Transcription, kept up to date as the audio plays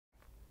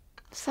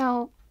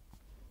So,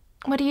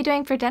 what are you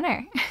doing for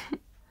dinner?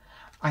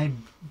 I'd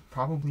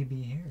probably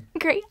be here.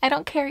 Great, I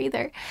don't care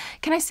either.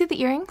 Can I see the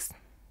earrings?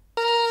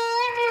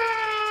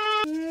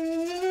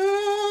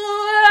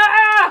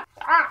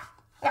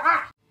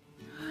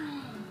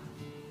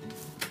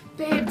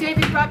 Babe,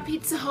 David brought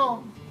pizza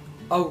home.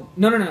 Oh,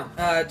 no.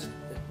 Just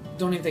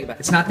don't even think about it.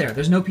 It's not there.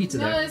 There's no pizza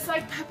there. No, it's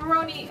like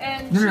pepperoni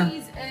and No.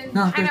 cheese and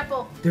No,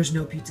 pineapple. There's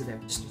no pizza there.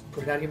 Just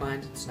put it out of your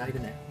mind. It's not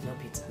even there. No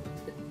pizza.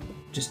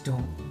 Just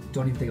don't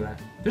even think about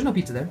it. There's no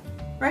pizza there.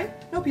 Right?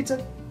 No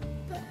pizza.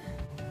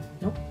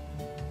 Nope.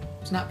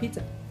 It's not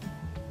pizza.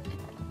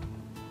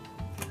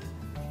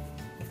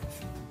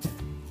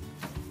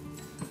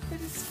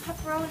 But it's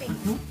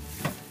pepperoni. Nope.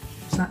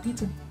 It's not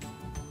pizza.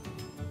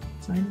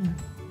 It's not even there.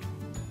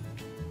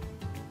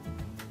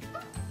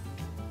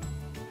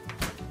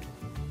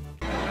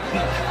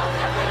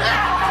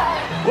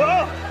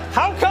 Well,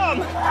 how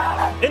come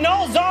in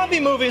all zombie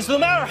movies, no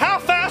matter how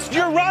fast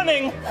you're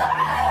running,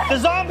 the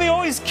zombie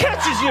always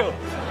catches you?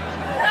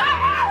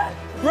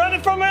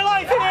 Running for my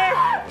life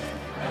here!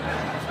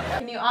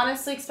 Can you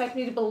honestly expect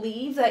me to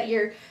believe that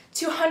your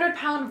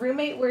 200-pound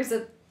roommate wears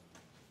a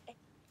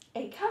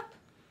cup?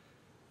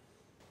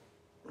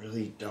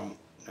 Really don't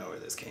know where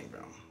this came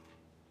from.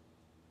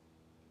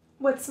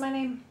 What's my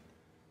name?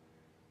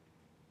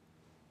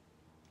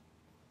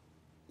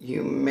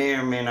 You may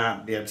or may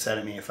not be upset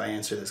at me if I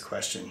answer this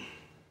question.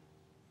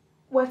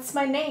 What's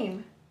my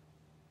name?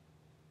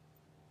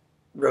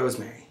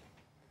 Rosemary.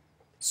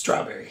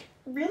 Strawberry.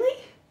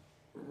 Really?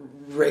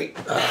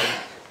 Rebecca!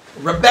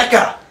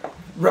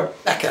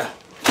 Rebecca!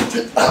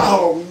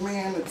 Oh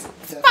man, it's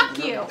Fuck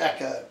you!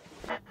 Rebecca.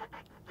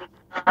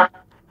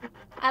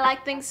 I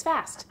like things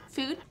fast.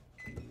 Food?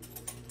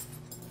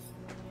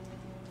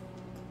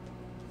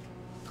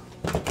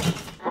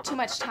 Too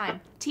much time.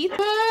 Teeth?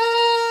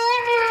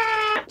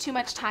 Too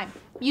much time.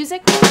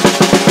 Music?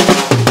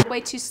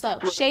 Way too slow.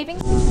 Shaving?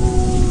 Jumped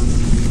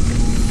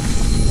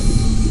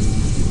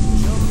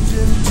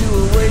into a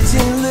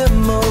waiting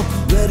limo,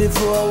 ready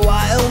for a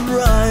wild